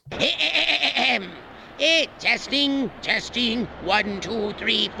Testing, testing. 1, 2,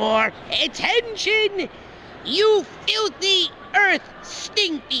 3, 4. Attention! You filthy earth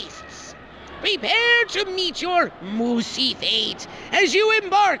stink beasts. Prepare to meet your moosey fate as you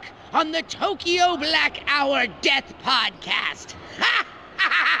embark on the Tokyo Black Hour Death Podcast.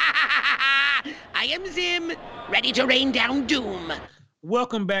 I am Zim, ready to rain down doom.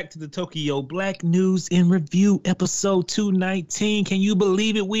 Welcome back to the Tokyo Black News in Review, episode 219. Can you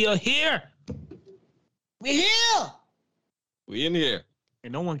believe it? We are here. We're here. We in here.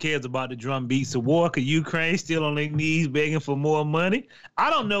 And no one cares about the drum beats of war because Ukraine still on their knees begging for more money. I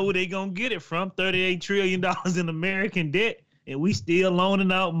don't know where they going to get it from. $38 trillion in American debt, and we still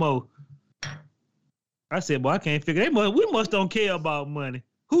loaning out more. I said, boy, I can't figure it. We must don't care about money.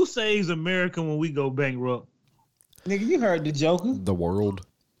 Who saves America when we go bankrupt? Nigga, you heard the Joker. The world.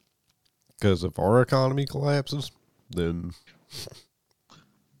 Because if our economy collapses, then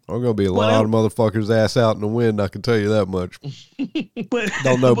I'm going to be a lot of motherfuckers ass out in the wind, I can tell you that much. But,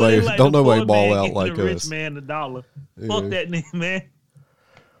 don't nobody ball out like the us. Rich man the dollar. Yeah. Fuck that nigga, man.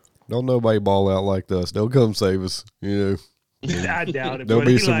 Don't nobody ball out like us. They'll come save us, you know. I doubt it. There'll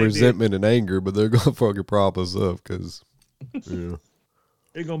be some like resentment and anger, but they're going to fucking prop us up because, you know.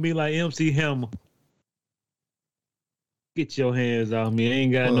 They're going to be like MC Hammer. Get your hands off me. I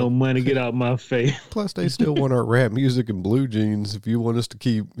ain't got no money. Get out my face. Plus, they still want our rap music and blue jeans. If you want us to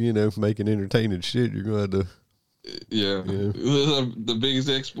keep, you know, making entertaining shit, you're going to have to. Yeah. The biggest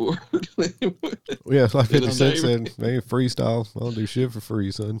export. Yeah, like 50 Cent said, man, freestyle. I don't do shit for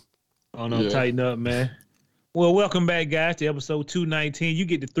free, son. Oh, no, tighten up, man. Well, welcome back, guys, to episode 219. You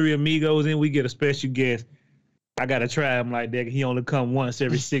get the three amigos and we get a special guest. I got to try him like that. He only come once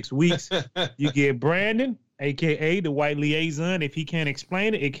every 6 weeks. You get Brandon, a.k.a. the white liaison. If he can't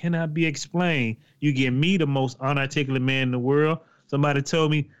explain it, it cannot be explained. You get me, the most unarticulate man in the world. Somebody told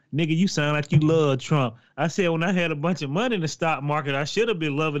me, nigga, you sound like you love Trump. I said, when I had a bunch of money in the stock market, I should have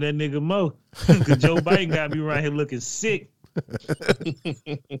been loving that nigga more. Because Joe Biden got me right here looking sick.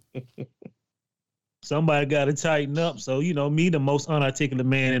 Somebody got to tighten up. So, you know, me, the most unarticulate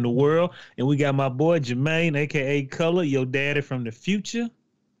man in the world. And we got my boy, Jermaine, a.k.a. Color, your daddy from the future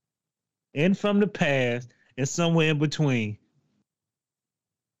and from the past and somewhere in between.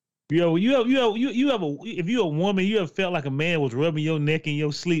 If you're a woman, you ever felt like a man was rubbing your neck in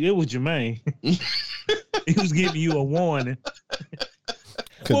your sleep? It was Jermaine. He was giving you a warning.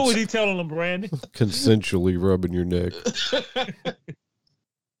 What was he telling them, Brandon? Consensually rubbing your neck.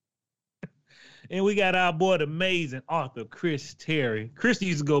 And we got our boy, the amazing author, Chris Terry. Chris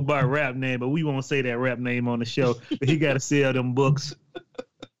used to go by a rap name, but we won't say that rap name on the show. But he got to sell them books.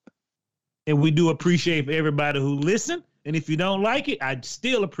 And we do appreciate everybody who listened. And if you don't like it, I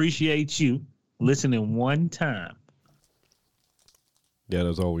still appreciate you listening one time. Yeah,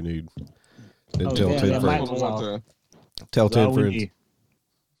 that's all we need. Then tell 10 friends. Tell 10 friends.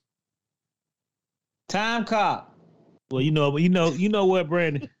 Time cop. Well, you know what,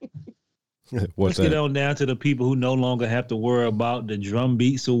 Brandon? What's Let's get on down to the people who no longer have to worry about the drum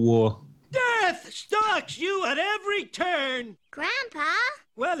beats of war. Death stalks you at every turn. Grandpa?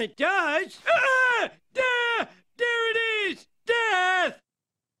 Well, it does. There it is. Death.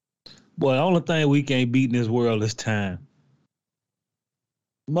 Boy, the only thing we can't beat in this world is time.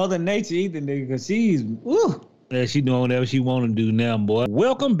 Mother Nature eat the nigga because she's, woo. Yeah, she doing whatever she want to do now, boy.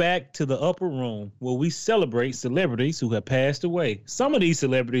 Welcome back to the Upper Room, where we celebrate celebrities who have passed away. Some of these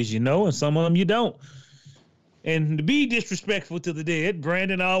celebrities you know, and some of them you don't. And to be disrespectful to the dead,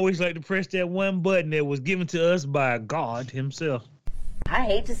 Brandon always like to press that one button that was given to us by God himself. I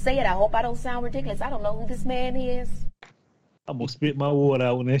hate to say it. I hope I don't sound ridiculous. I don't know who this man is. I'm going to spit my water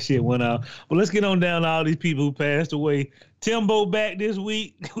out when that shit went out. But let's get on down to all these people who passed away. Timbo back this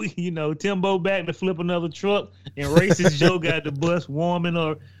week. Timbo back to flip another truck. And Racist Joe got the bus warming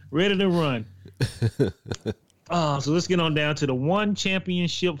or ready to run. So let's get on down to the one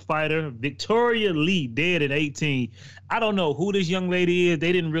championship fighter, Victoria Lee, dead at 18. I don't know who this young lady is.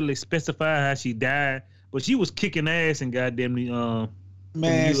 They didn't really specify how she died. But she was kicking ass and goddamn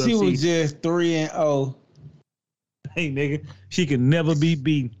man, she was just 3-0. Hey, nigga, she can never be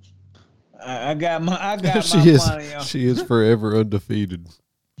beaten. I got my money on. She is forever undefeated.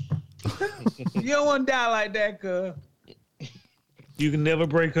 You don't want to die like that, cuz. You can never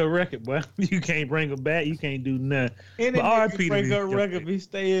break her record, boy. You can't bring her back. You can't do nothing. Any nigga can break her record if he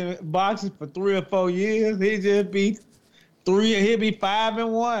stay in boxing for 3 or 4 years. He'd just be 3. He'll be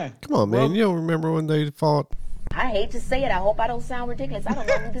 5-1. Come on, man. You don't remember when they fought? I hate to say it. I hope I don't sound ridiculous. I don't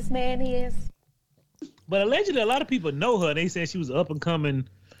know who this man is. But allegedly, a lot of people know her. They said she was up and coming,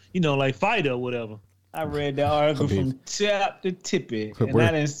 like fighter or whatever. I read the article from tip to tippy, and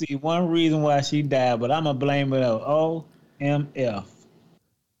I didn't see one reason why she died, but I'm going to blame it on OMF.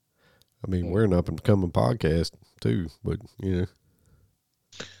 I mean, we're an up-and-coming podcast, too, but, Yeah,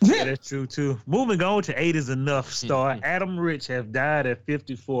 that's true, too. Moving on to 8 is Enough star Adam Rich have died at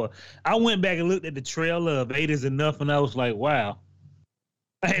 54. I went back and looked at the trailer of 8 is Enough, and I was like, wow.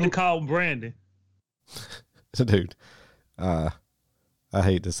 I had to call Brandon. Dude, I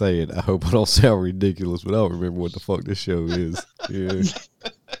hate to say it. I hope I don't sound ridiculous, but I don't remember what the fuck this show is. Yeah.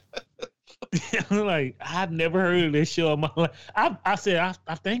 I'm like, I've never heard of this show in my life. I said,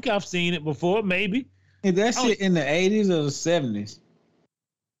 I think I've seen it before, maybe. Is that shit in the 80s or the 70s?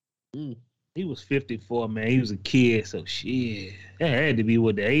 He was 54, man. He was a kid, so shit. That had to be,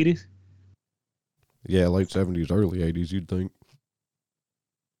 what, the 80s? Yeah, late 70s, early 80s, you'd think.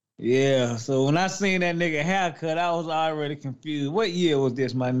 Yeah, so when I seen that nigga haircut, I was already confused. What year was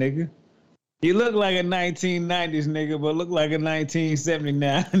this, my nigga? He looked like a 1990s nigga, but looked like a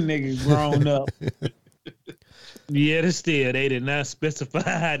 1979 nigga grown up. Yeah, still, they did not specify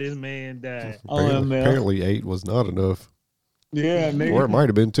how this man died. Apparently 8 was not enough. Yeah, nigga. Or it might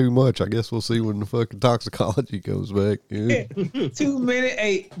have been too much. I guess we'll see when the fucking toxicology goes back. Yeah. 2 minute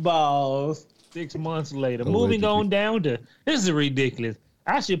 8 balls. 6 months later. Moving on down to, this is ridiculous.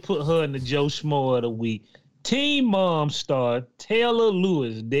 I should put her in the Joe Schmo of the week. Teen Mom star Taylor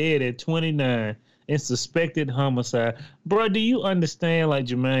Lewis dead at 29 in suspected homicide. Bro, do you understand, like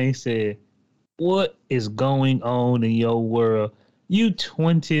Jermaine said, what is going on in your world? You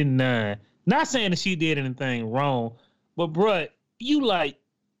 29. Not saying that she did anything wrong, but bro, you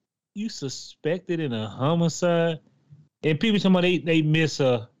suspected in a homicide? And people talking about they miss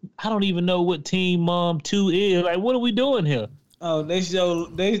her. I don't even know what Teen Mom 2 is. Like, what are we doing here? Oh, they show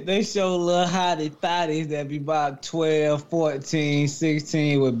little hottie thotties that be about 12, 14,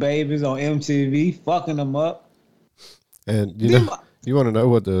 16 with babies on MTV, fucking them up. And you want to know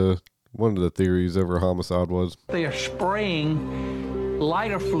what one of the theories of her homicide was? They are spraying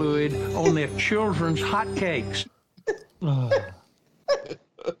lighter fluid on their children's hotcakes. I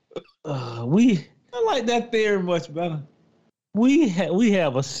like that theory much better. We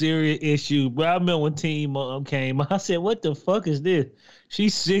have a serious issue, but I remember when Teen Mom came, I said, what the fuck is this?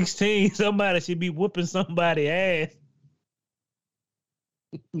 She's 16. Somebody should be whooping somebody's ass.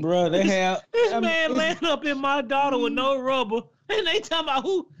 Bro, they have... This man laying up in my daughter with no rubber, and they talking about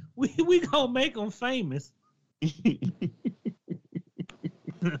who we gonna make them famous.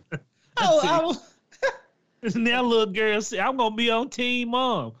 Now little girl said, I'm gonna be on Teen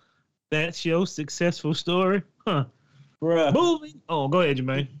Mom. That's your successful story? Huh. Bruh. Moving. Oh, go ahead,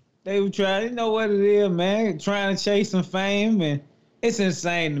 Jermaine. They were trying, you know what it is, man. Trying to chase some fame, and it's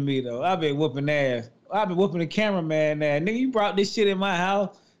insane to me though. I've been whooping ass. I've been whooping the cameraman ass. Nigga, you brought this shit in my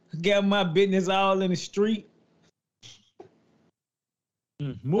house, got my business all in the street.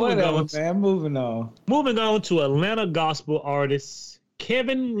 Moving on. Moving on to Atlanta gospel artist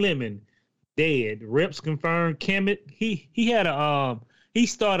Kevin Lemon, dead. Reps confirmed. Kemet. He had he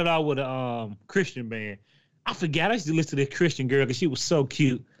started out with a Christian band. I forgot. I used to listen to this Christian girl because she was so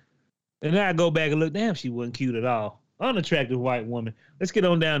cute. And then I go back and look, damn, she wasn't cute at all. Unattractive white woman. Let's get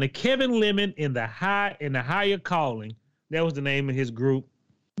on down to Kevin Lemon in the Higher Calling. That was the name of his group.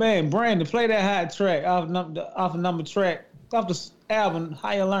 Man, Brandon, play that high track off the album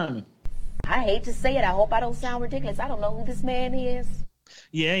Higher Learning. I hate to say it. I hope I don't sound ridiculous. I don't know who this man is.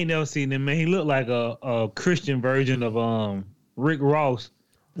 Yeah, I ain't never seen him, man. He looked like a Christian version of Rick Ross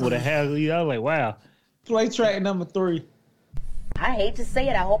with a hair. I was like, wow. Play track number 3. I hate to say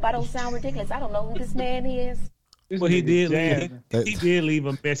it. I hope I don't sound ridiculous. I don't know who this man is. Well, he did leave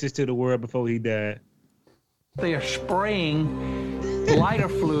a message to the world before he died. They are spraying lighter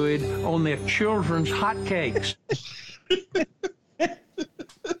fluid on their children's hotcakes.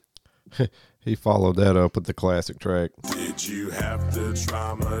 He followed that up with the classic track. Did you have to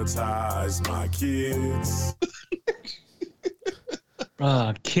traumatize my kids?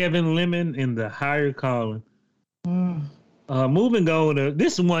 Kevin Lemon in the Higher Calling. Moving on to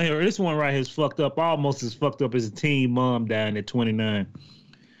this one right here is fucked up, almost as fucked up as a Teen Mom dying at 29.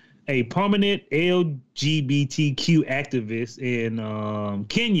 A prominent LGBTQ activist in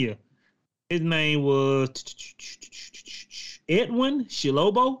Kenya. His name was Edwin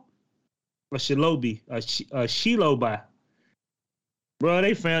Shilobo or Shiloba. Bro,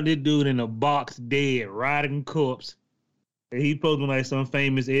 they found this dude in a box dead, rotting corpse. And he posted like some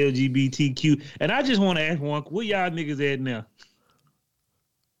famous LGBTQ. And I just want to ask one, where y'all niggas at now?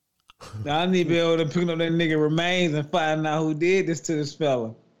 I need to be able to pick up that nigga remains and find out who did this to this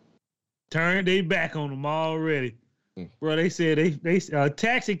fella. Turned they back on him already. Bro, they said a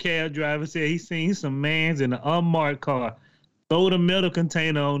taxi cab driver said he seen some mans in an unmarked car throw the metal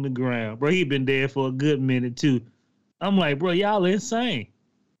container on the ground. Bro, he been there for a good minute too. I'm like, bro, y'all insane.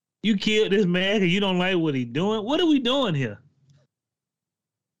 You killed this man because you don't like what he doing. What are we doing here?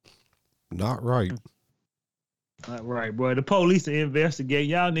 Not right. Not right, bro. The police are investigating.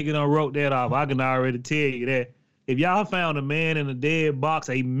 Y'all nigga done wrote that off. I can already tell you that. If y'all found a man in a dead box,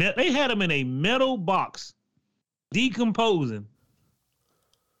 they had him in a metal box, decomposing.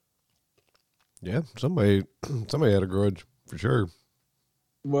 Yeah, somebody had a grudge for sure.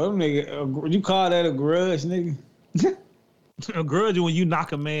 Well, nigga, you call that a grudge, nigga? A grudge when you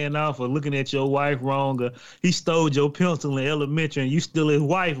knock a man off for looking at your wife wrong, or he stole your pencil in elementary and you steal his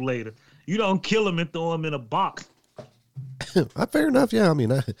wife later. You don't kill him and throw him in a box. Fair enough, yeah. I mean,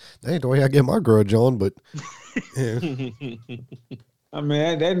 that ain't the way I get my grudge on, but yeah. I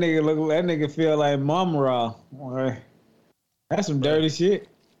mean, that nigga feel like mom raw. That's some dirty shit.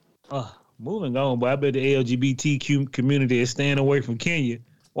 Moving on, but I bet the LGBTQ community is staying away from Kenya.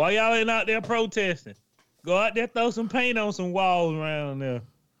 Why y'all ain't out there protesting? Go out there, throw some paint on some walls around there.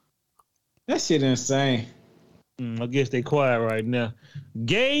 That shit insane. I guess they quiet right now.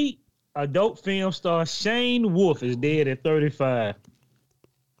 Gay adult film star Shane Wolf is dead at 35.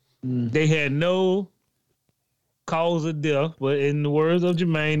 They had no cause of death, but in the words of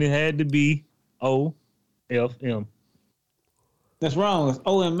Jermaine, it had to be OFM. That's wrong. It's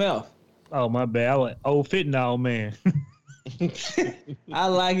OMF. Oh, my bad. I went old fentanyl man. I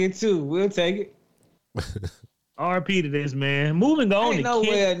like it too. We'll take it. RP to this, man. Moving on. Ain't no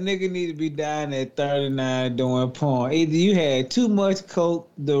way a nigga need to be dying at 39 doing porn. Either you had too much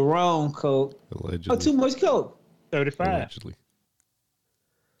coke, the wrong coke, allegedly, or too much coke. 35. Allegedly.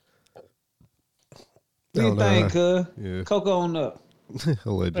 What do you think, cuz? Yeah. Coke on up.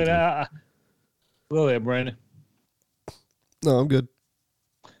 Allegedly. Go ahead, Brandon. No, I'm good.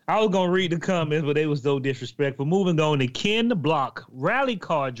 I was going to read the comments, but they was so disrespectful. Moving on to Ken the Block, rally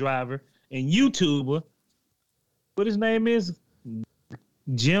car driver and YouTuber. What his name is?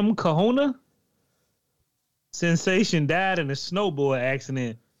 Jim Kahuna? Sensation died in a snowboard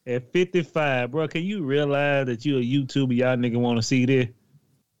accident at 55. Bro, can you realize that you a YouTuber? Y'all nigga want to see this?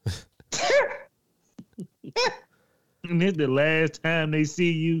 And this the last time they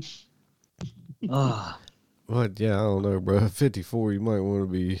see you? What? Yeah, I don't know, bro. 54, you might want to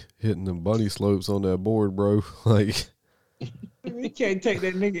be hitting the bunny slopes on that board, bro. Like, you can't take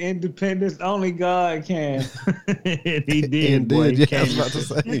that nigga independence. Only God can. And he did. And boy. did, yeah, I was about to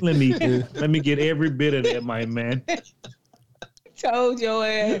say. Let me get every bit of that, my man. Told your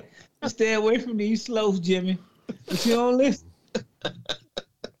ass to stay away from these slopes, Jimmy. But you don't listen.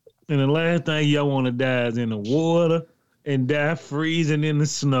 And the last thing y'all want to die is in the water and die freezing in the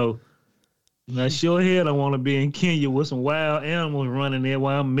snow. Now, sure hell, I want to be in Kenya with some wild animals running there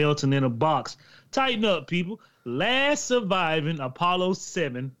while I'm melting in a box. Tighten up, people. Last surviving Apollo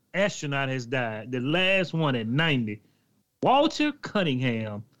 7 astronaut has died. The last one at 90. Walter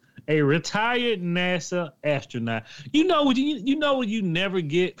Cunningham, a retired NASA astronaut. You know what you never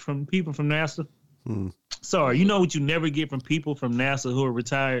get from people from NASA? Sorry, you know what you never get from people from NASA who are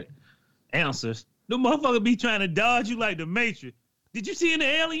retired? Answers. The motherfucker be trying to dodge you like the Matrix. Did you see any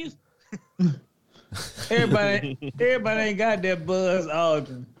aliens? Everybody ain't got that Buzz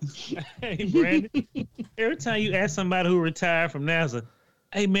Aldrin. Hey, Brandon. Every time you ask somebody who retired from NASA,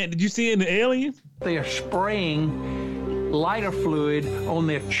 hey, man, did you see any aliens? They are spraying lighter fluid on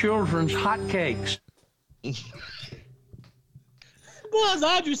their children's hotcakes. Buzz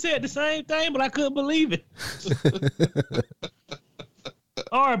Aldrin said the same thing, but I couldn't believe it.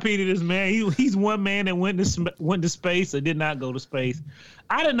 R.I.P. to this man. He's one man that went to space or did not go to space.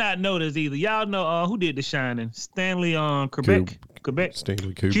 I did not know this either. Y'all know who did The Shining? Stanley Quebec.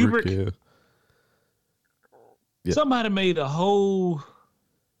 Stanley Kubrick. Yeah. Somebody made a whole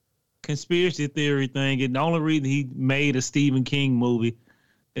conspiracy theory thing, and the only reason he made a Stephen King movie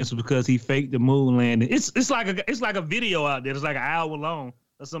is because he faked the moon landing. It's like a video out there. It's like an hour long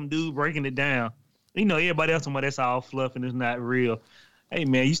of some dude breaking it down. You know, everybody else that's all fluff and it's not real. Hey,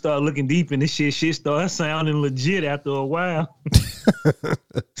 man, you start looking deep in this shit starts sounding legit after a while.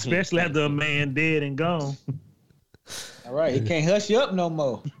 Especially after a man dead and gone. All right, he can't hush you up no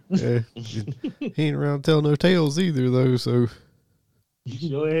more. Yeah. He ain't around telling no tales either, though, so.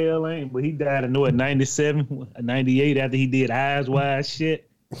 Sure hell ain't, but he died in 97, 98 after he did Eyes Wide Shut.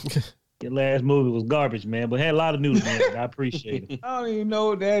 Your last movie was garbage, man, but had a lot of news, man. I appreciate it. I don't even know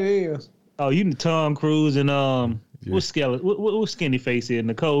what that is. Oh, you know Tom Cruise and What's Skinny Face here?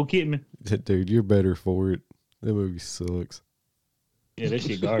 Nicole Kidman? Dude, you're better for it. That movie sucks. Yeah, that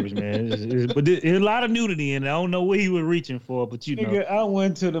shit garbage, man. But there's a lot of nudity in it. I don't know what he was reaching for, but you know. Nigga, I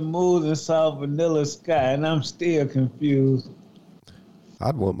went to the movies and saw Vanilla Sky, and I'm still confused.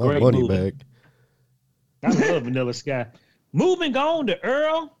 I'd want my Great money movie. back. I love Vanilla Sky. Moving on to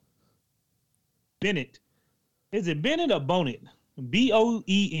Earl Bennett. Is it Bennett or Bonnet?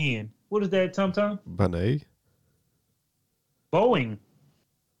 Boen. What is that, Tom Tom? Bonet? Boeing.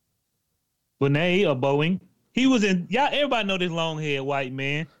 Bonet or Boeing. He was in, y'all, everybody know this long haired white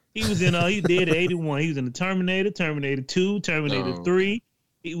man. He was in, he did at 81. He was in the Terminator, Terminator 2, Terminator 3.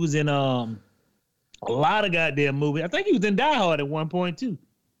 He was in a lot of goddamn movies. I think he was in Die Hard at one point too.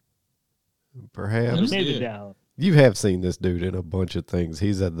 Perhaps. Maybe Die Hard. You have seen this dude in a bunch of things.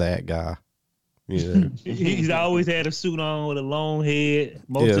 He's that guy. You know? He's always had a suit on with a long head,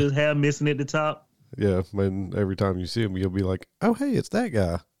 most of his hair missing at the top. Yeah, and every time you see him, you'll be like, "Oh, hey, it's that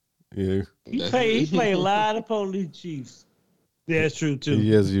guy." You know? He played a lot of police chiefs. Yeah, that's true too.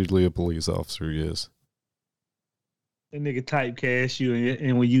 He is usually a police officer. Yes. That nigga typecast you,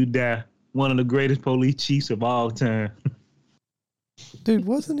 and when you die, one of the greatest police chiefs of all time. Dude,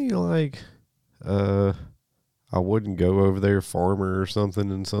 wasn't he like, I wouldn't go over there, farmer or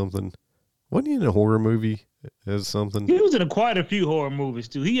something and something? Wasn't he in a horror movie as something? He was in quite a few horror movies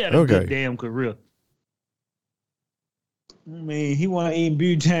too. He had a good damn career. I mean, he want to eat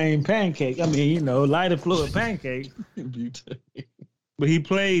butane pancake. I mean, you know, lighter fluid pancake. Butane. But he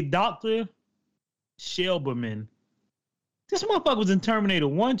played Dr. Shelberman. This motherfucker was in Terminator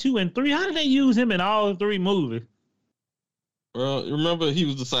 1, 2, and 3. How did they use him in all 3 movies? Well, remember he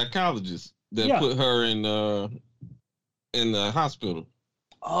was the psychologist that put her in the hospital.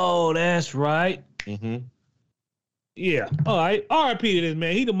 Oh, that's right. Mm-hmm. Yeah. All right. R.I.P. to this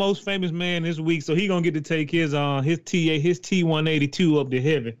man. He the most famous man this week, so he gonna get to take his T-182 up to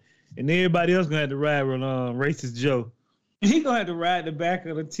heaven, and everybody else gonna have to ride with Racist Joe. He gonna have to ride the back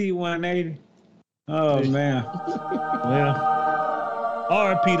of the T-180. Oh man. Well,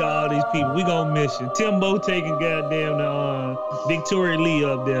 R.I.P. to all these people. We gonna miss you. Timbo taking goddamn the Victoria Lee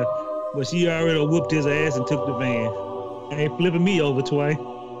up there, but she already whooped his ass and took the van. Ain't flipping me over, Twain.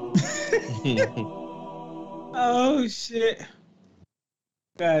 Oh shit!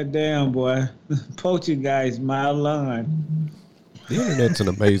 Goddamn, boy, Poltergeist, my line. The internet's an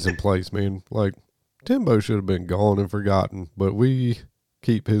amazing place, man. Like Timbo should have been gone and forgotten, but we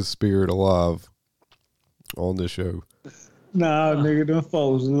keep his spirit alive on this show. Nah, nigga, them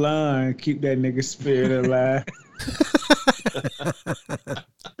folks lying. Keep that nigga spirit alive.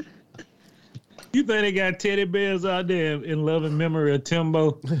 You think they got teddy bears out there in loving memory of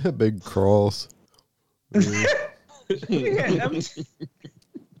Timbo? Big cross. Bruh,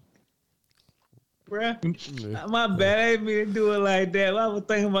 my bad. I didn't mean to do it like that. I was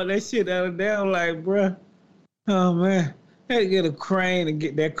thinking about that shit the other day. I'm like, bruh, oh man, I had to get a crane and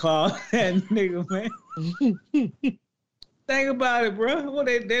get that car. That nigga, man. Think about it, bruh. Well,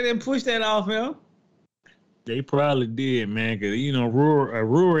 they didn't push that off him. They probably did, man. Cause you know,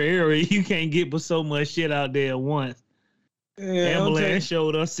 rural area, you can't get but so much shit out there at once. Yeah, ambulance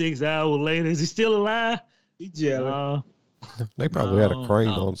showed up 6 hours later. Is he still alive? He jealous. They probably had a crane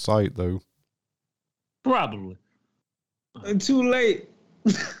on site though. Probably. And too late.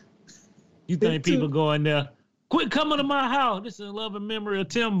 You think people going there? Quit coming to my house. This is a loving memory of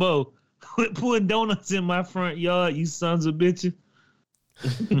Timbo. Quit putting donuts in my front yard, you sons of bitches.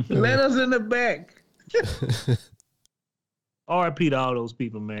 Let us in the back. R.I.P. to all those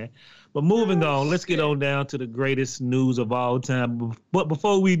people, man. But moving on, let's get on down to the greatest news of all time. But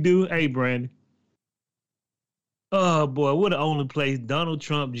before we do, hey, Brandon. Oh, boy, we're the only place Donald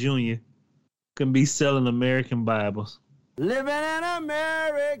Trump Jr. can be selling American Bibles. Living in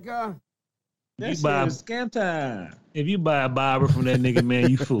America. That's scam time. If you buy a Bible from that nigga, man,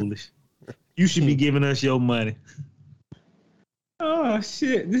 you foolish. You should be giving us your money. Oh,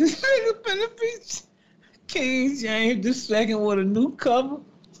 shit. This nigga finna be King James II with a new cover.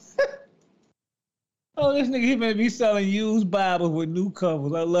 Oh, this nigga, he may be selling used Bibles with new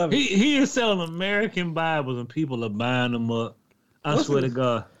covers. I love it. He is selling American Bibles and people are buying them up. I swear to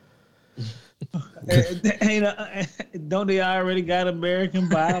God. Don't they already got American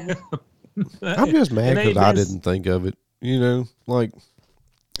Bible? I'm just mad because I didn't think of it. You know, like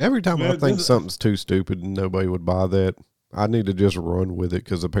every time I think something's too stupid and nobody would buy that, I need to just run with it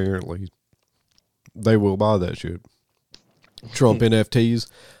because apparently they will buy that shit. Trump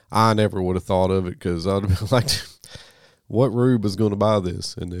NFTs, I never would have thought of it because I'd be like, what rube is going to buy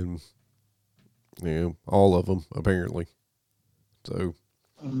this? And then, you know, all of them apparently. So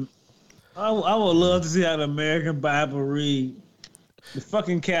I would love to see how the American Bible read. The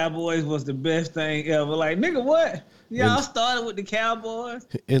fucking Cowboys was the best thing ever. Like, nigga, what? Y'all started with the Cowboys.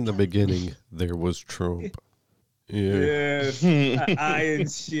 In the beginning, there was Trump. Yeah. Yes. Iron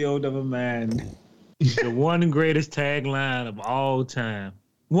shield of a man. The one greatest tagline of all time.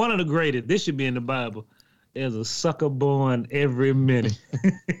 One of the greatest. This should be in the Bible. There's a sucker born every minute.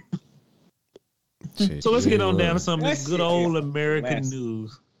 So let's get on down to some of this good old American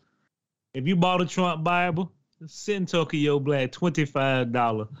news. If you bought a Trump Bible, send Tokyo Black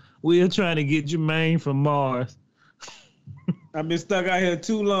 $25. We are trying to get Jermaine from Mars. I've been stuck out here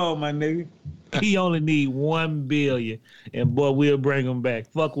too long, my nigga. He only need $1 billion, and boy, we'll bring him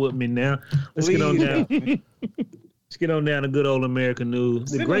back. Fuck with me now. Let's get on down. Let's get on down to good old American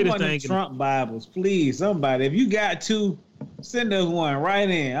news. The greatest thing. Trump Bibles, please, somebody. If you got two, send us one right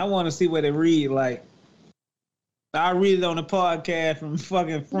in. I want to see what it read like. I'll read it on the podcast from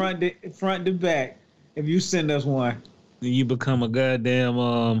fucking front to back. If you send us one, you become a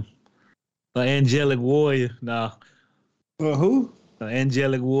goddamn angelic warrior. Nah. Who?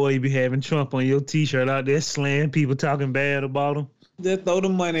 Angelic warrior be having Trump on your T-shirt out there, slaying people talking bad about him. Just throw the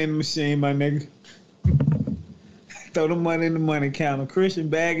money in the machine, my nigga. Throw the money in the money counter. Christian,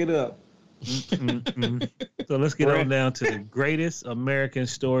 bag it up. So let's get on down to the greatest American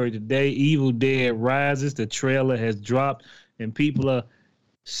story today. Evil Dead Rises. The trailer has dropped, and people are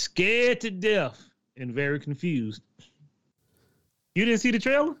scared to death and very confused. You didn't see the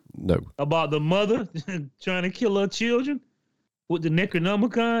trailer? No. About the mother trying to kill her children with the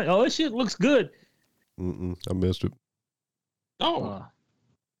Necronomicon? Oh, that shit looks good. I missed it. Oh.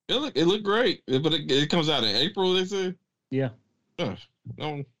 It looked great. But it comes out in April, they said? Yeah. No.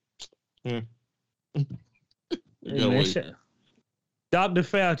 Yeah. Dr.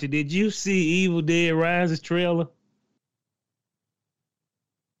 Fauci, did you see Evil Dead Rises trailer?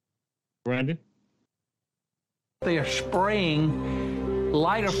 Brandon? They are spraying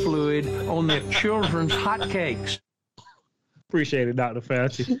lighter fluid on their children's hotcakes. Appreciate it, Dr.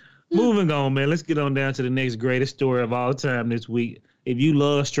 Fauci. Moving on, man. Let's get on down to the next greatest story of all time this week. If you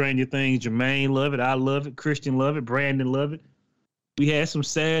love Stranger Things, Jermaine love it. I love it. Christian love it. Brandon love it. We had some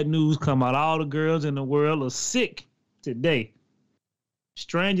sad news come out. All the girls in the world are sick today.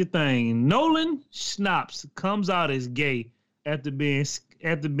 Stranger Things. Nolan Schnaps comes out as gay after being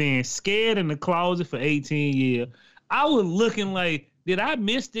scared in the closet for 18 years. I was looking like, did I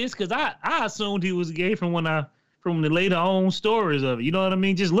miss this? Because I assumed he was gay from the later on stories of it. You know what I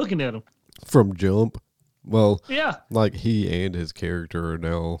mean? Just looking at him. From Jump. Well, yeah. Like he and his character are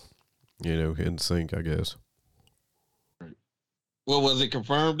now, in sync, I guess. Well, was it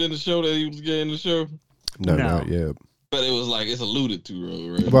confirmed in the show that he was gay in the show? No, not yet. But it was like, it's alluded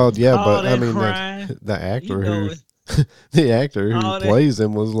to, right? Well, yeah, but I mean, the actor the actor who plays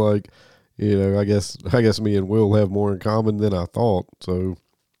him was like, I guess me and Will have more in common than I thought. So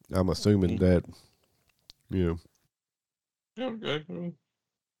I'm assuming that, Okay.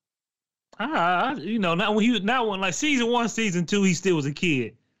 Not when like season 1, season 2, he still was a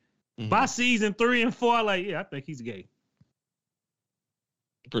kid. Mm-hmm. By season 3 and 4, I think he's gay.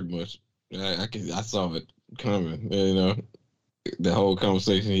 Pretty much. I saw it coming. The whole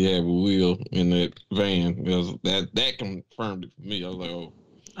conversation he had with Will in that van, that confirmed it for me. I was like, oh.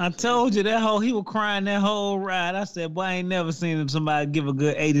 I told you he was crying that whole ride. I said, boy, I ain't never seen somebody give a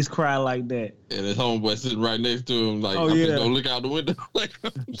good 80s cry like that. And his homeboy sitting right next to him, like, I'm just gonna look out the window.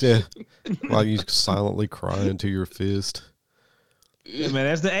 Yeah. While you silently cry into your fist. Yeah, man,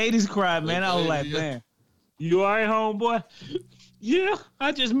 that's the 80s cry, man. I was like, man. You all right, homeboy? Yeah,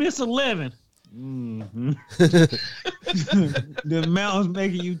 I just missed 11. Mm-hmm. The mountains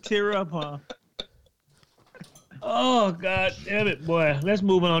making you tear up, huh? Oh, God damn it, boy. Let's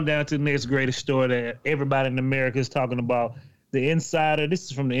move on down to the next greatest story that everybody in America is talking about. The Insider. This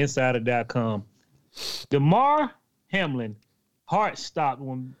is from the Insider.com. Damar Hamlin heart stopped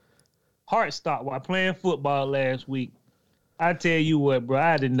while playing football last week. I tell you what, bro,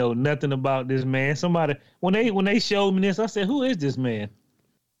 I didn't know nothing about this man. Somebody, when they showed me this, I said, who is this man?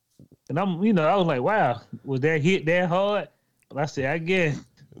 And I was like, wow, was that hit that hard? But I said, I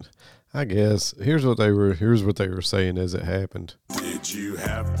guess. Here's what they were saying as it happened. Did you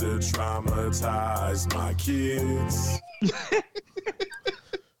have to traumatize my kids?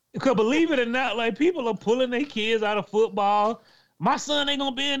 Because believe it or not, like people are pulling their kids out of football. My son ain't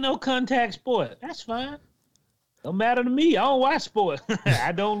gonna be in no contact sport. That's fine. Don't matter to me. I don't watch sport.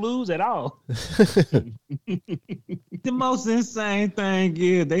 I don't lose at all. The most insane thing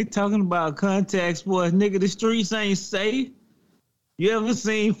is they talking about contact sports. Nigga, the streets ain't safe. You ever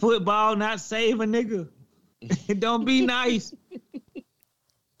seen football not save a nigga? It don't be nice.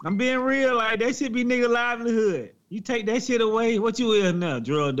 I'm being real. Like, that should be nigga livelihood. You take that shit away, what you is now?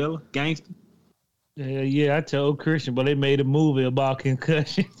 Drug dealer? Gangster? Yeah, I told Christian, but they made a movie about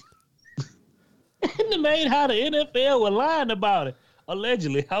concussion. And they made how the NFL was lying about it.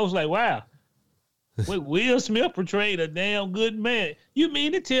 Allegedly. I was like, wow. Will Smith portrayed a damn good man. You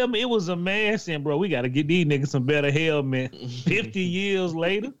mean to tell me it was a man saying, bro, we got to get these niggas some better helmets 50 years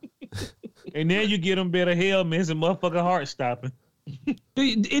later? And then you get them better helmets and motherfucking heart stopping.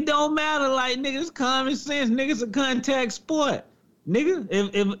 It don't matter, like, niggas, common sense. Niggas a contact sport. Nigga,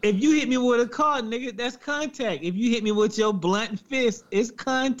 if you hit me with a car, nigga, that's contact. If you hit me with your blunt fist, it's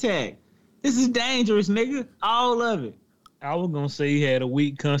contact. This is dangerous, nigga. All of it. I was going to say he had a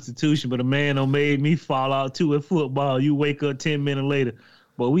weak constitution, but a man done made me fall out too at football. You wake up 10 minutes later.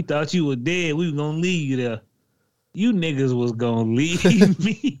 But we thought you were dead. We were going to leave you there. You niggas was going to leave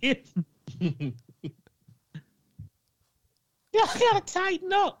me. Y'all got to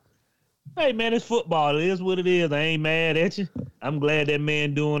tighten up. Hey, man, it's football. It is what it is. I ain't mad at you. I'm glad that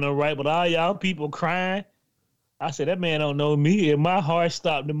man doing all right. But all y'all people crying. I said, that man don't know me. If my heart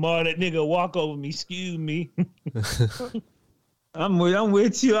stopped tomorrow, that nigga walk over me, excuse me. I'm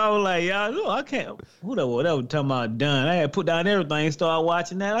with you. I was like, y'all, I can't. Whatever talking about done. I had put down everything and started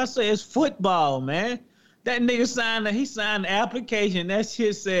watching that. I said, it's football, man. That nigga signed the application. That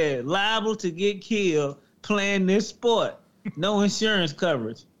shit said liable to get killed playing this sport. No insurance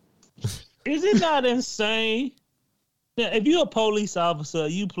coverage. Is it not insane? Now, if you're a police officer,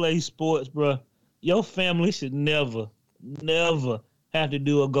 you play sports, bro. Your family should never have to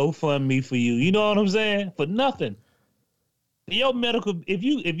do a GoFundMe for you. You know what I'm saying? For nothing. Your medical,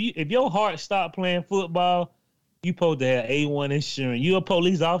 if your heart stopped playing football, you supposed to have A1 insurance. You a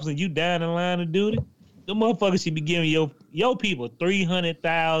police officer, you down in line of duty. The motherfuckers should be giving your people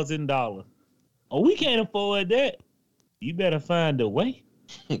 $300,000. Oh, we can't afford that. You better find a way.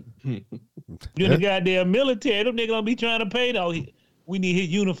 You in the goddamn military, them niggas don't be trying to pay though. We need his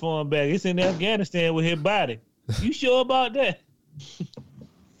uniform back. It's in Afghanistan with his body. You sure about that?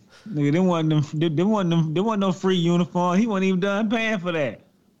 Nigga, there wasn't no free uniform. He wasn't even done paying for that.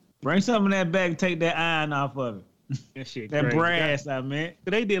 Bring some of that back and take that iron off of it. That shit that crazy. brass, I meant.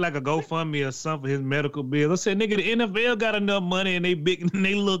 They did like a GoFundMe or something for his medical bill. I said, nigga, the NFL got enough money in they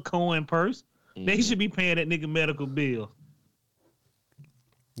little coin purse. They should be paying that nigga medical bill.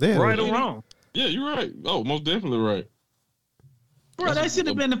 Yeah, right or wrong? Yeah, you're right. Oh, most definitely right. Bro, that should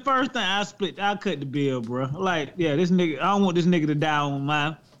have been the first thing I cut the bill, bro. Like, yeah, this nigga, I don't want this nigga to die on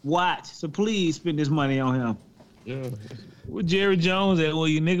my watch, so please spend this money on him. Yeah. Where Jerry Jones at? Well,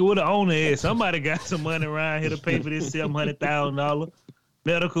 you nigga, what the owner is? Somebody got some money around here to pay for this $700,000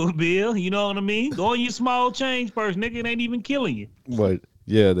 medical bill. You know what I mean? Go on your small change purse, nigga. It ain't even killing you. But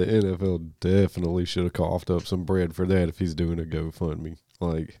yeah, the NFL definitely should have coughed up some bread for that if he's doing a GoFundMe.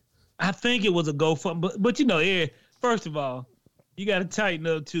 Like, I think it was a GoFundMe, but you know, first of all, you got to tighten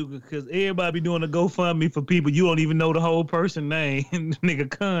up too, because everybody be doing a GoFundMe for people you don't even know the whole person name. Nigga,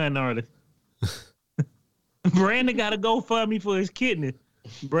 con artist. Brandon got a GoFundMe for his kidney.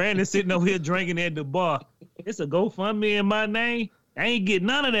 Brandon sitting over here drinking at the bar. It's a GoFundMe in my name. I ain't get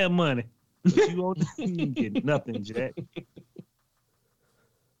none of that money. You ain't get nothing, Jack.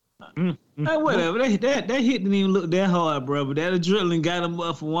 Hey, whatever. That hit didn't even look that hard, bro. But that adrenaline got him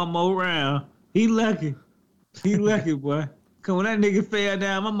up for one more round. He lucky. He lucky, boy. Cause when that nigga fell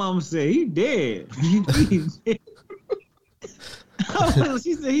down, my mama said he dead. He dead.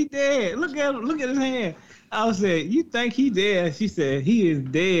 She said he dead. Look at him. Look at his hand. I said, you think he dead? She said he is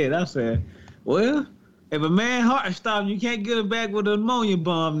dead. I said, well, if a man heart stops, you can't get him back with an ammonia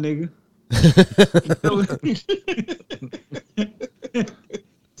bomb, nigga.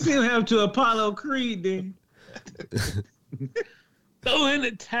 See him have to Apollo Creed then. Throw in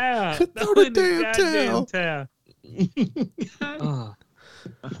the towel. Throw the damn towel.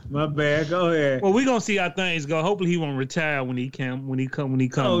 My bad. Go ahead. Well, we gonna see how things go. Hopefully, he won't retire when he come back.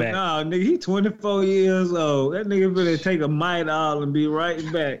 No, nigga, he 24 years old. That nigga better take a Midol and be right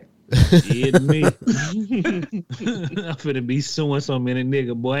back. Yeah, me. I'm finna be suing so many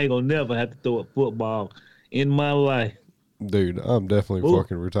nigga. Boy, I ain't gonna never have to throw a football in my life. Dude, I'm definitely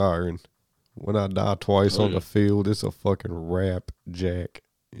fucking retiring. When I die twice on the field, it's a fucking rap, Jack.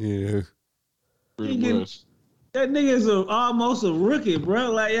 Yeah. That nigga is almost a rookie,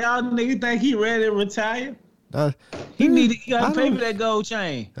 bro. Like, y'all nigga think he ready to retire? He gotta pay for that gold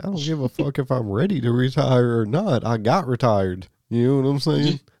chain. I don't give a fuck if I'm ready to retire or not. I got retired. You know what I'm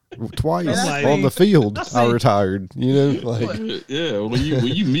saying? Twice on the field, I retired. You know, like yeah. When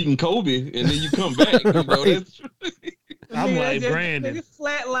you meeting Kobe and then you come back, you know, that's I'm like Brandon. Nigga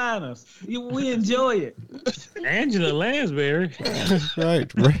flatliners. We enjoy it. Angela Lansbury.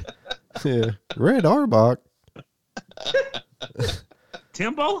 Right. Red Auerbach.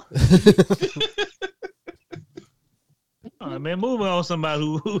 Tempo? man. Moving on,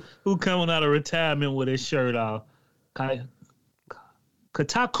 somebody who coming out of retirement with his shirt off.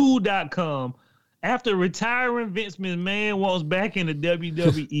 Kotaku.com. After retiring, Vince McMahon wants back in the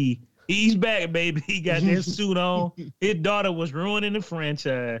WWE. He's back, baby. He got that suit on. His daughter was ruining the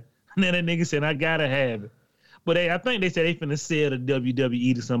franchise. And then that nigga said, I gotta have it. But I think they said they finna sell the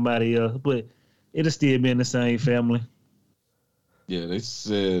WWE to somebody else. But it'll still be in the same family. Yeah, they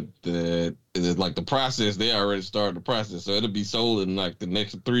said that it's like the process, they already started the process. So it'll be sold in like the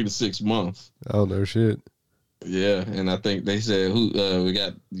next 3 to 6 months. Oh, no shit. Yeah, and I think they said you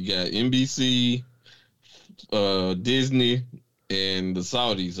got NBC, Disney, and the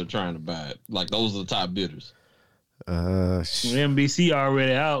Saudis are trying to buy it. Like those are the top bidders. NBC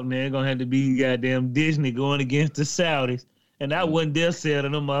already out, and they're gonna have to be goddamn Disney going against the Saudis, and I wouldn't dare sell to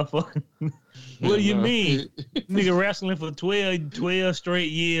them motherfuckers. What do you mean, nigga? Wrestling for 12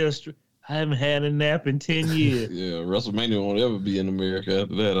 straight years. I haven't had a nap in 10 years. Yeah, WrestleMania won't ever be in America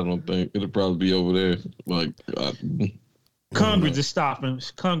after that. I don't think it'll probably be over there. Like Congress is stopping.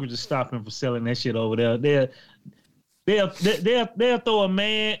 Congress is stopping for selling that shit over there. They'll throw a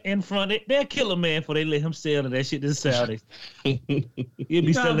man in front. They'll kill a man before they let him sell that shit to the Saudis. He'll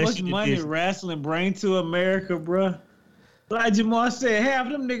be selling that shit. How much money wrestling bring to America, bro? Like Jamal said, half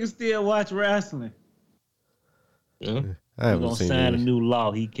of them niggas still watch wrestling. Yeah. I haven't seen sign a new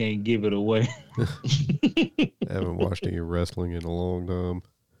law. He can't give it away. I haven't watched any wrestling in a long time.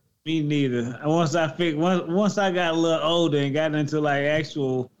 Me neither. Once I got a little older and got into like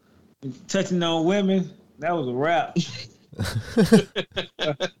actual touching on women, that was a wrap.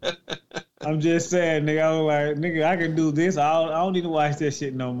 I'm just saying, nigga. I was like, nigga, I can do this. I don't need to watch that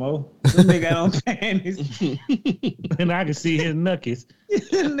shit no more. This nigga don't panties. And I can see his knuckles. This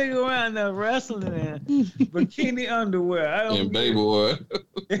nigga around there wrestling in bikini underwear. And baby oil.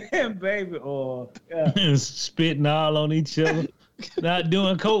 And baby oil. Yeah. Spitting all on each other. Not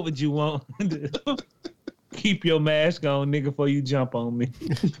doing COVID you want. Keep your mask on, nigga, before you jump on me.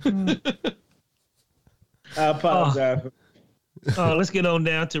 I apologize. Let's get on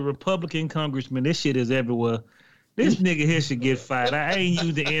down to Republican congressman. This shit is everywhere. This nigga here should get fired. I ain't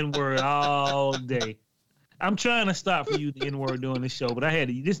used the N-word all day. I'm trying to stop for you the N-word during the show, but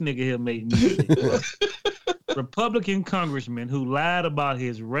this nigga here made me Republican congressman who lied about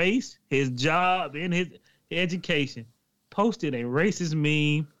his race, his job, and his education posted a racist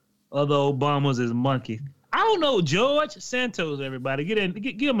meme of the Obamas as monkeys. I don't know, George Santos, everybody.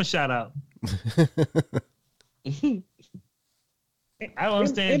 Give him a shout out. I don't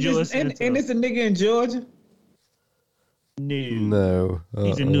understand George Santos. And it's a nigga in Georgia? No.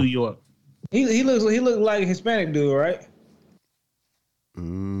 He's in New York. He looks like a Hispanic dude, right?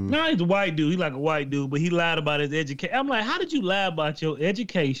 No, he's a white dude. He's like a white dude, but he lied about his education. I'm like, how did you lie about your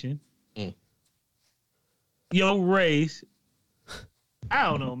education, your race? I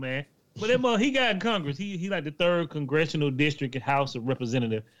don't know, man. But he got in Congress. He like the 3rd congressional district and House of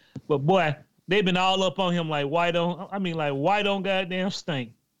Representatives. But boy, they've been all up on him like white on goddamn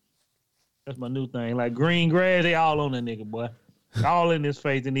stink. That's my new thing. Like green grass, they all on that nigga, boy. All in his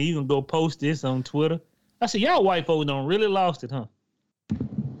face. And then you can go post this on Twitter. I said, y'all white folks done really lost it, huh?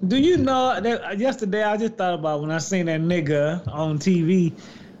 Do you know that yesterday I just thought about when I seen that nigga on TV,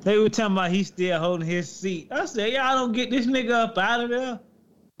 they were talking about he still holding his seat. I said, y'all don't get this nigga up out of there.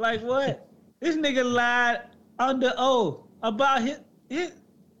 Like what? This nigga lied under oath about his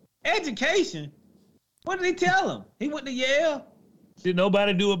education. What did he tell him? He went to Yale. Did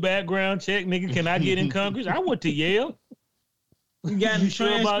nobody do a background check, nigga? Can I get in Congress? I went to Yale. You got any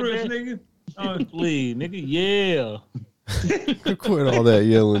transcripts, nigga? Please, nigga, Yale. Quit all that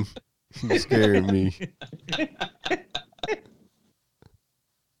yelling. You're scaring me.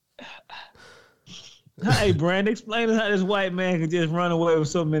 Hey, Brand, explain to us how this white man can just run away with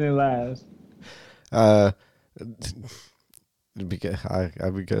so many lives.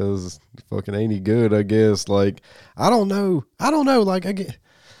 Because fucking ain't he good, I guess. Like, I don't know. Like,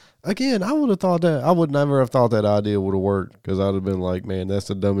 again, I would have thought that. I would never have thought that idea would have worked, because I'd have been like, man, that's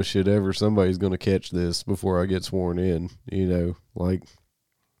the dumbest shit ever. Somebody's going to catch this before I get sworn in. You know, like,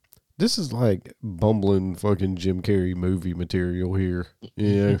 this is like bumbling fucking Jim Carrey movie material here.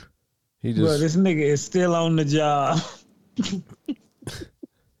 You know, Bro, this nigga is still on the job. He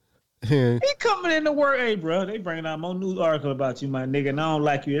coming into work. Hey, bro, they bringing out more news article about you, my nigga, and I don't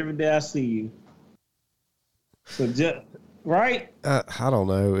like you every day I see you. So just right? I don't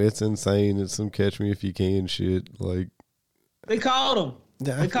know. It's insane. It's some catch me if you can shit. Like, they called him.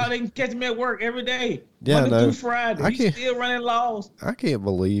 They can catch him at work every day. Yeah, Monday through Friday. He's still running laws. I can't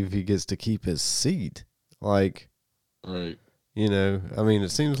believe he gets to keep his seat. Like, right. You know, I mean,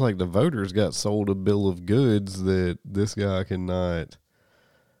 it seems like the voters got sold a bill of goods that this guy cannot,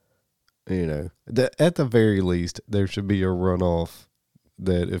 you know, at the very least, there should be a runoff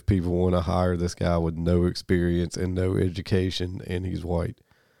that if people want to hire this guy with no experience and no education and he's white.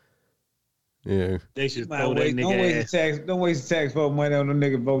 Yeah. They should throw that nigga Don't waste the tax vote money on the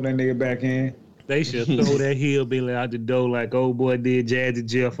nigga vote that nigga back in. They should throw that hillbilly out the door like old boy did Jazzy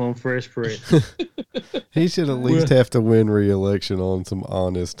Jeff on Fresh Prince. He should at least have to win re-election on some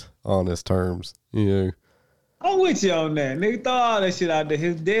honest terms, you know. I'm with you on that. Nigga, throw all that shit out there.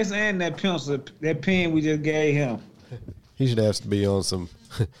 His desk and that pencil, that pen we just gave him. He should have to be on some,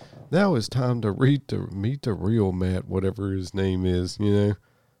 now it's time to meet the real Matt, whatever his name is, you know.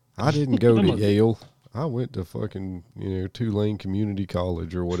 I didn't go to Yale. I went to fucking, you know, Tulane Community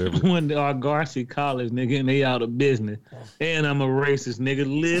College or whatever. Went to our Garcia College, nigga, and they out of business. And I'm a racist, nigga,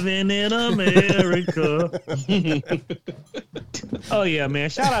 living in America. Oh, yeah, man.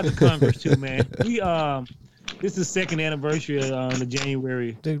 Shout out to Congress, too, man. We this is the second anniversary of the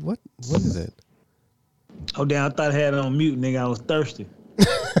January. Dude, what is that? Oh, damn, I thought I had it on mute, nigga. I was thirsty.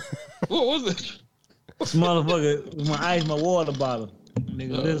 What was it? This motherfucker, my water bottle.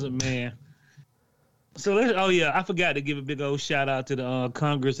 Nigga, listen, man. So I forgot to give a big old shout out to the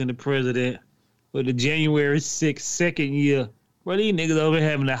Congress and the president for the January 6th second year. Bro, these niggas over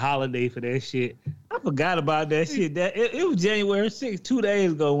having a holiday for that shit. I forgot about that shit. That it was January 6th, 2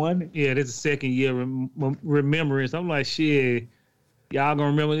 days ago, wasn't it? Yeah, this is the second year remembrance. I'm like, shit, y'all gonna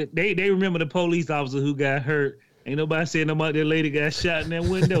remember? They remember the police officer who got hurt. Ain't nobody saying about that lady got shot in that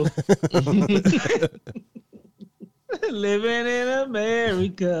window. Living in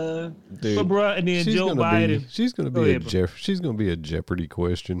America, dude. But bro, and then Joe Biden. She's gonna be a Jeopardy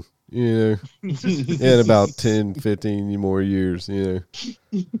question, you know, in about 10, 15 more years, you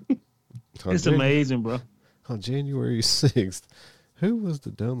know. It's amazing, bro. On January 6th, who was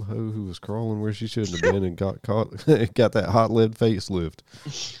the dumb hoe who was crawling where she shouldn't have been and got caught? Got that hot lead facelift.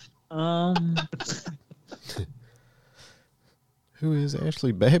 Who is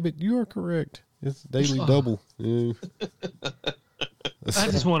Ashley Babbitt? You are correct. It's Daily Double. Yeah.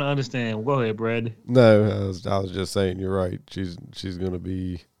 I just want to understand. Go ahead, Brad. No, I was just saying you're right. She's gonna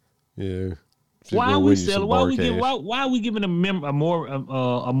be, yeah. Why are we selling? Why are we giving a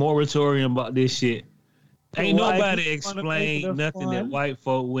moratorium about this shit? Ain't nobody explained nothing that white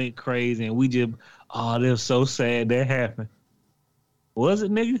folk went crazy and we just they're so sad that happened. Was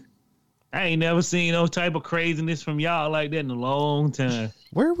it, nigga? I ain't never seen no type of craziness from y'all like that in a long time.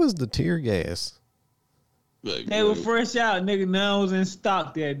 Where was the tear gas? They were fresh out, nigga. None was in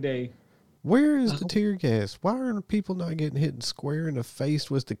stock that day. Where is the tear gas? Why are people not getting hit square in the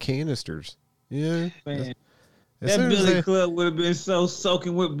face with the canisters? Yeah, man. That Billy Club would have been so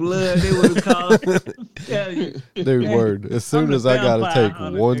soaking with blood, they would have called. Dude, word. As soon as I got to take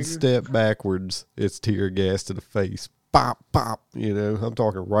one step backwards, it's tear gas to the face. Pop, pop. You know, I'm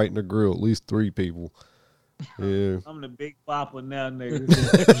talking right in the grill. At least 3 people. Yeah. I'm the big popper now, nigga.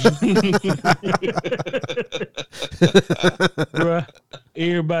 Bruh,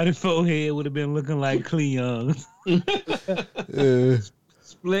 everybody's forehead would have been looking like Cleon.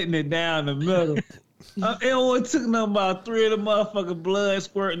 Splitting it down the middle. It only took nothing about 3 of the motherfucking blood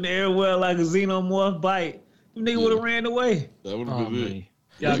squirting everywhere like a xenomorph bite. Them nigga would have ran away. That would have been it.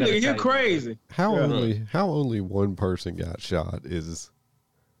 Y'all nigga, you're crazy. How only one person got shot is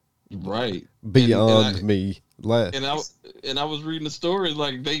right beyond me. And I was reading the story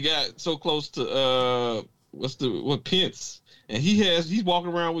like they got so close to Pence, and he's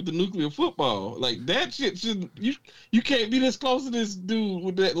walking around with the nuclear football. Like that shit should you can't be this close to this dude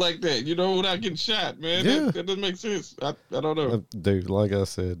with that like that, you know, without getting shot, man. Yeah. That doesn't make sense. I don't know. Dude, like I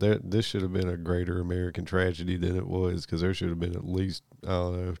said, this should have been a greater American tragedy than it was, because there should have been at least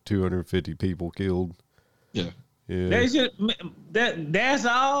 250 people killed. Yeah. They should. That's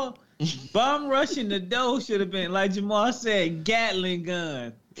all. Bomb rushing the door should have been, like Jamal said, Gatling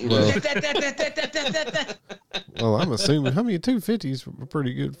gun. Well, I'm assuming how many 250s were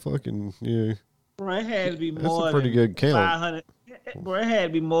pretty good fucking, yeah. Bro, it had to be more That's a pretty good count. 500. Bro, it had to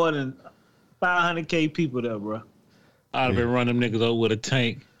be more than 500K people there, bro. I'd have been running them niggas over with a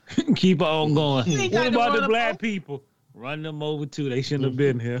tank. Keep on going. What about the black people? Run them over too. They shouldn't have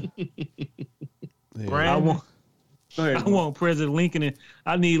been here. Yeah. I want President Lincoln, and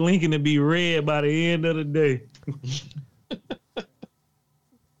I need Lincoln to be red by the end of the day.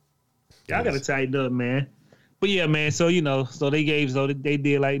 Y'all gotta tighten up, man. But yeah, man. So they did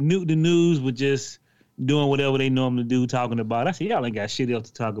like Nuke the News with just doing whatever they normally do, talking about. I said y'all ain't got shit else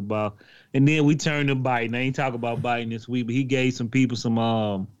to talk about. And then we turned to Biden. I ain't talk about Biden this week, but he gave some people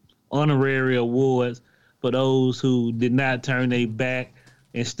some honorary awards. for those who did not turn their back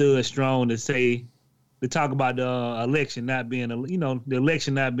and stood strong to talk about the election not being, the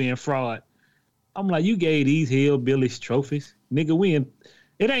election not being fraud. I'm like, you gave these hillbillies trophies, nigga.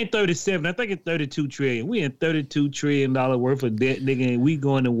 It ain't 37. I think it's 32 trillion. We in $32 trillion worth of debt, nigga, and we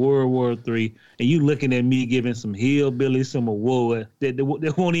going to World War III. And you looking at me giving some hillbillies some award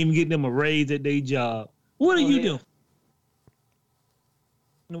that won't even get them a raise at their job. What are you doing?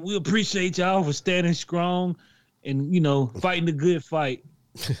 And we appreciate y'all for standing strong and fighting the good fight.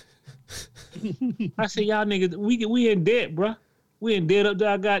 I say, y'all niggas, we in debt, bro. We in debt up to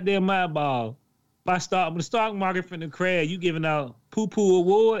our goddamn eyeball. When the stock market finna crash, you giving out poo-poo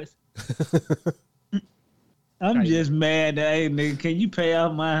awards? I'm just mad that, hey, nigga, can you pay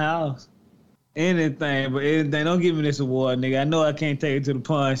off my house? Anything. Don't give me this award, nigga. I know I can't take it to the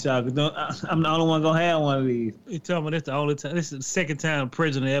pawn shop. I'm the only one gonna have one of these. You tell me that's the only time. This is the second time the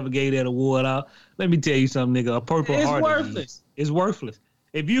president ever gave that award out. Let me tell you something, nigga. A Purple Heart. It's worthless. It's worthless.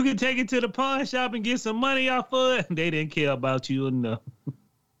 If you can take it to the pawn shop and get some money off of it, they didn't care about you enough.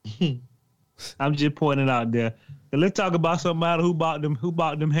 I'm just pointing out there. And let's talk about somebody who bought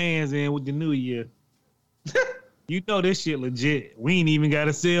them hands in with the new year. You know this shit legit. We ain't even got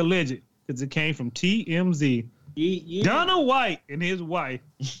to say alleged because it came from TMZ. Yeah. Donna White and his wife,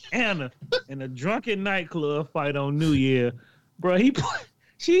 Anna, in a drunken nightclub fight on New Year. Bro,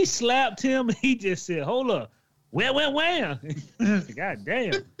 she slapped him and he just said, hold up. Wham. God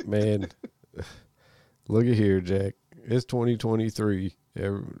damn. Man, look at here, Jack. It's 2023.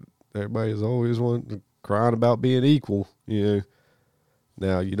 Everybody's always crying about being equal,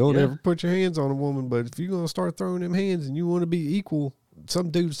 Now, you don't ever put your hands on a woman, but if you're going to start throwing them hands and you want to be equal,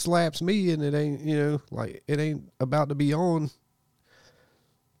 some dude slaps me and it ain't, it ain't about to be on.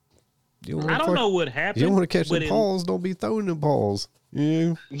 I don't know what happened. You don't want to catch them paws, don't be throwing them paws.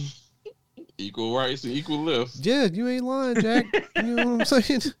 Equal rights and equal lefts. Yeah, you ain't lying, Jack. You know what I'm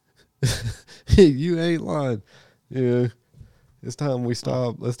saying? You ain't lying. Yeah. It's time we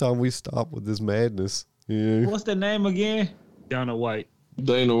stop. It's time we stop with this madness. Yeah. What's the name again? Dana White.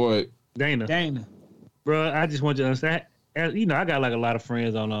 Dana. Bro, I just want you to understand. I got like a lot of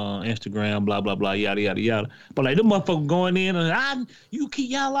friends on Instagram, blah, blah, blah, yada, yada, yada. But like, them motherfuckers going in and you keep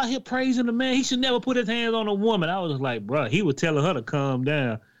y'all out here praising the man. He should never put his hands on a woman. I was just like, bro, he was telling her to calm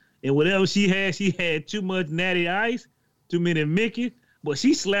down. And whatever she had too much natty ice, too many Mickey. But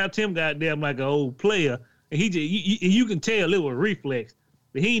she slapped him goddamn like an old player. And he just, you can tell it was reflex.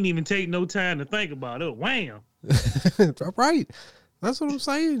 But he didn't even take no time to think about it. Wham. Right. That's what I'm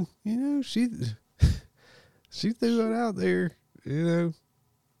saying. She threw it out there,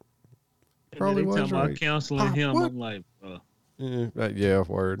 Probably was right. About counseling him, what? I'm like, bro. Yeah,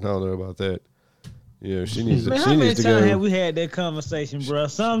 word. I don't know about that. She needs to. Man, how many times have we had that conversation, bro?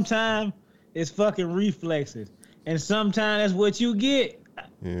 Sometimes it's fucking reflexes, and sometimes that's what you get.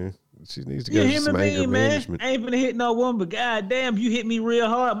 Yeah, she needs to go to some anger management. I ain't gonna hit no woman, but goddamn, you hit me real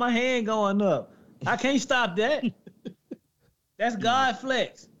hard. My hand going up. I can't stop that. That's God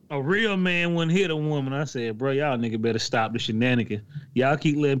flex. A real man wouldn't hit a woman. I said, bro, y'all nigga better stop the shenanigans. Y'all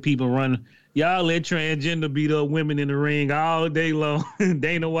keep letting people run. Y'all let transgender beat up women in the ring all day long.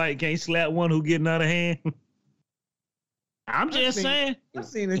 Dana White can't slap one who getting out of hand. I'm just saying. I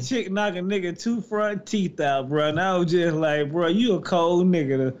seen a chick knock a nigga 2 front teeth out, bro. And I was just like, bro, you a cold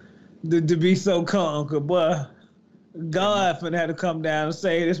nigga to be so calm. Cause, boy, God finna have to come down and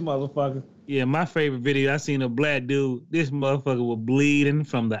save this motherfucker. Yeah, my favorite video, I seen a black dude. This motherfucker was bleeding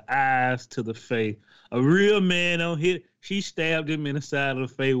from the eyes to the face. A real man don't hit. She stabbed him in the side of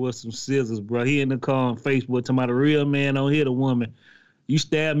the face with some scissors, bro. He in the car on Facebook talking about a real man don't hit a woman. You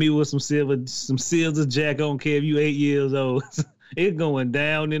stab me with some scissors, Jack. I don't care if you 8 years old. It's going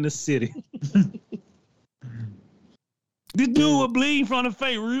down in the city. This dude was bleeding from the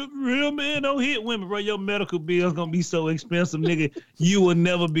face. Real man don't hit women, bro. Your medical bill's gonna be so expensive, nigga. You will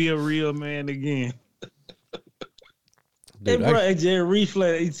never be a real man again. Dude, bro, it's just a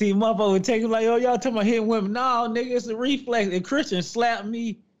reflex. You see, motherfucker would take him like, oh, y'all talking about hitting women. No, nigga, it's a reflex. And Christian slapped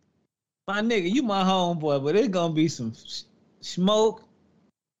me. My nigga, you my homeboy, but it's gonna be some smoke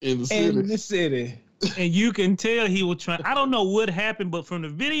in the city. And you can tell he was trying. I don't know what happened, but from the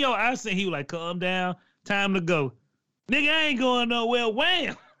video I seen, he was like, calm down, time to go. Nigga, I ain't going nowhere.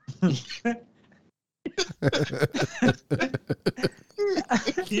 Wham!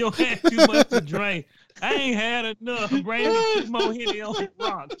 You don't have too much to drink. I ain't had enough. Bring me 2 more Henny on the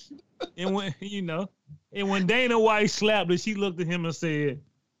rocks. And when Dana White slapped her, she looked at him and said,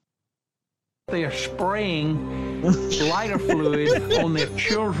 they are spraying lighter fluid on their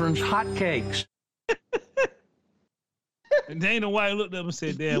children's hotcakes. And Dana White looked up and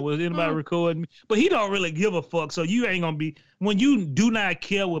said, "Damn, was anybody recording me?" But he don't really give a fuck. So you ain't gonna be when you do not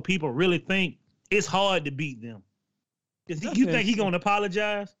care what people really think. It's hard to beat them. You think he gonna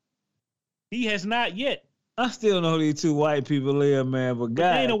apologize? He has not yet. I still know who these two white people is, man. But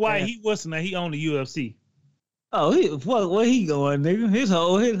God, Dana White, he wasn't. He owned the UFC. Oh, where he going, nigga? His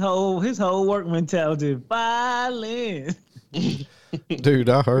whole work mentality, violence. Dude,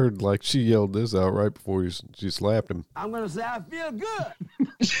 I heard like she yelled this out right before she slapped him. I'm gonna say I feel good.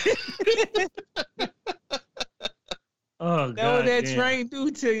 Oh, That's what that train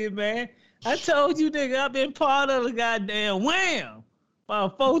do to you, man. I told you, nigga, I've been part of the goddamn Wham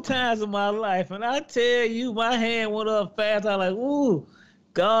about 4 times in my life, and I tell you, my hand went up fast. I was like, ooh,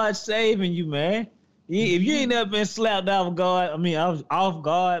 God saving you, man. If you ain't never been slapped off guard, I was off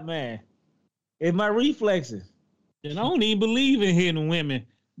guard, man. It's my reflexes. And I don't even believe in hitting women.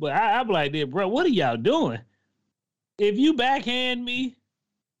 But I'm like, bro, what are y'all doing? If you backhand me,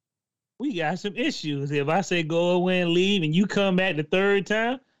 we got some issues. If I say go away and leave and you come back the 3rd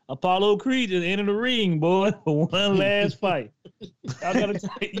time, Apollo Creed just entered the ring, boy, for one last fight.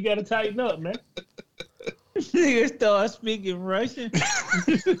 You gotta tighten up, man. Nigga start speaking Russian.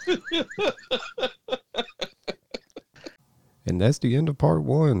 And that's the end of part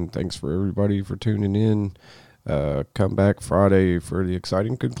 1. Thanks for everybody for tuning in. Come back Friday for the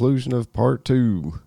exciting conclusion of part 2.